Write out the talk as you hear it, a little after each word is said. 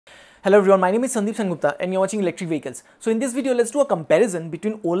Hello everyone, my name is Sandeep Gupta and you're watching Electric Vehicles. So in this video, let's do a comparison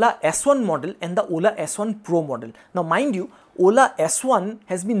between OLA S1 model and the OLA S1 Pro model. Now mind you, OLA S1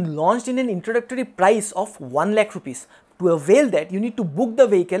 has been launched in an introductory price of 1 lakh rupees. To avail that, you need to book the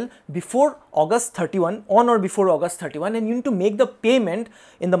vehicle before August 31, on or before August 31, and you need to make the payment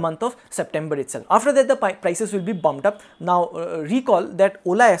in the month of September itself. After that, the prices will be bumped up. Now, recall that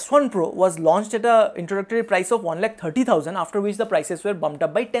OLA S1 Pro was launched at an introductory price of 1,30,000, after which the prices were bumped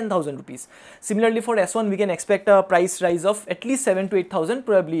up by 10,000 rupees. Similarly, for S1, we can expect a price rise of at least 7 to 8,000,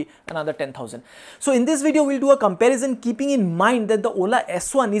 probably another 10,000. So, in this video, we'll do a comparison keeping in mind that the OLA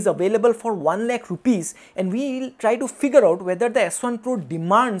S1 is available for 1 lakh rupees, and we'll try to figure out whether the S1 Pro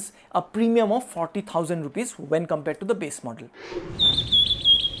demands a premium of 40,000 rupees when compared to the base model.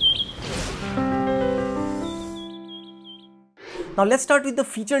 Now let's start with the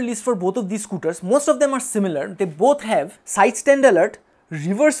feature list for both of these scooters. Most of them are similar. They both have side stand alert,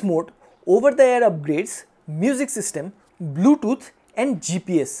 reverse mode, over-the-air upgrades, music system, Bluetooth and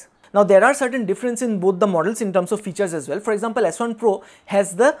GPS. Now there are certain differences in both the models in terms of features as well. For example, S1 Pro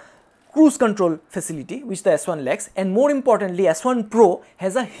has the cruise control facility which the S1 lacks, and more importantly, S1 Pro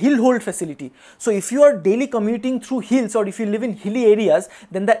has a hill hold facility. So if you are daily commuting through hills or if you live in hilly areas,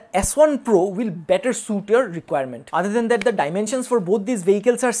 then the S1 Pro will better suit your requirement. Other than that, the dimensions for both these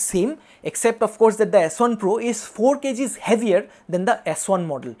vehicles are same, except of course that the S1 Pro is 4 kgs heavier than the S1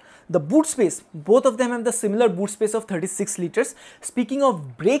 model. The boot space, both of them have the similar boot space of 36 liters. Speaking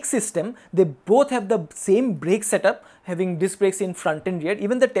of brake system, they both have the same brake setup, having disc brakes in front and rear.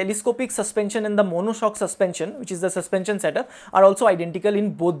 Even the telescopic suspension and the monoshock suspension, which is the suspension setup, are also identical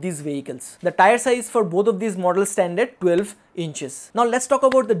in both these vehicles. The tire size for both of these models stand at 12 inches. Now let's talk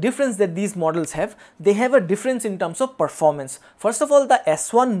about the difference that these models have. They have a difference in terms of performance. First of all, the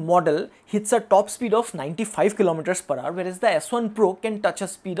S1 model hits a top speed of 95 km per hour, whereas the S1 Pro can touch a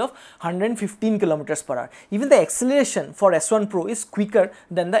speed of 115 km per hour. Even the acceleration for S1 Pro is quicker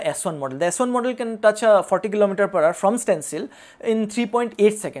than the S1 model. The S1 model can touch a 40 km per hour from standstill in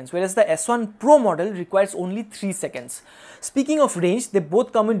 3.8 seconds, whereas the S1 Pro model requires only 3 seconds. Speaking of range, they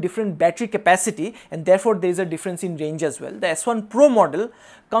both come in different battery capacity, and therefore there is a difference in range as well. The S1 Pro model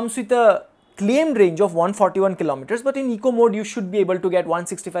comes with a claimed range of 141 kilometers, but in eco mode you should be able to get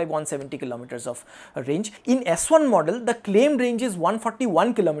 165-170 kilometers of range. In S1 model, the claimed range is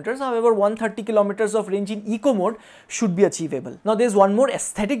 141 kilometers. However, 130 kilometers of range in eco mode should be achievable. Now there is one more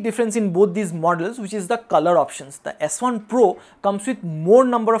aesthetic difference in both these models, which is the color options. The S1 Pro comes with more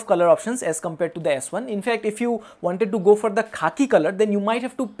number of color options as compared to the S1. In fact, if you wanted to go for the khaki color, then you might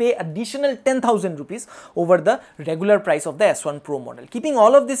have to pay additional 10,000 rupees over the regular price of the S1 Pro model. Keeping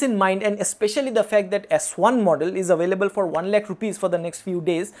all of this in mind, and especially the fact that S1 model is available for 1 lakh rupees for the next few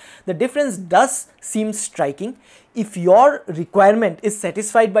days, the difference does seem striking. If your requirement is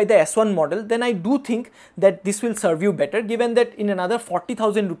satisfied by the S1 model, then I do think that this will serve you better, given that in another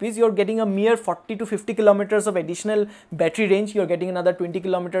 40,000 rupees, you're getting a mere 40 to 50 kilometers of additional battery range, you're getting another 20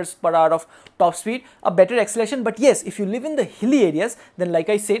 kilometers per hour of top speed, a better acceleration. But yes, if you live in the hilly areas, then like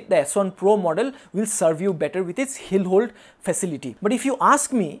I said, the S1 Pro model will serve you better with its hill hold facility. But if you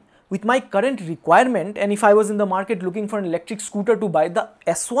ask me, with my current requirement, and if I was in the market looking for an electric scooter to buy, the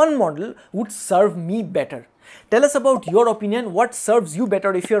S1 model would serve me better. Tell us about your opinion. What serves you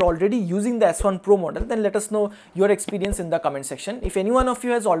better? If you're already using the S1 Pro model, then let us know your experience in the comment section. If any one of you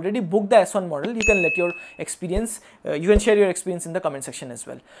has already booked the S1 model, you can let your experience, you can share your experience in the comment section as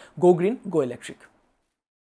well. Go green, go electric.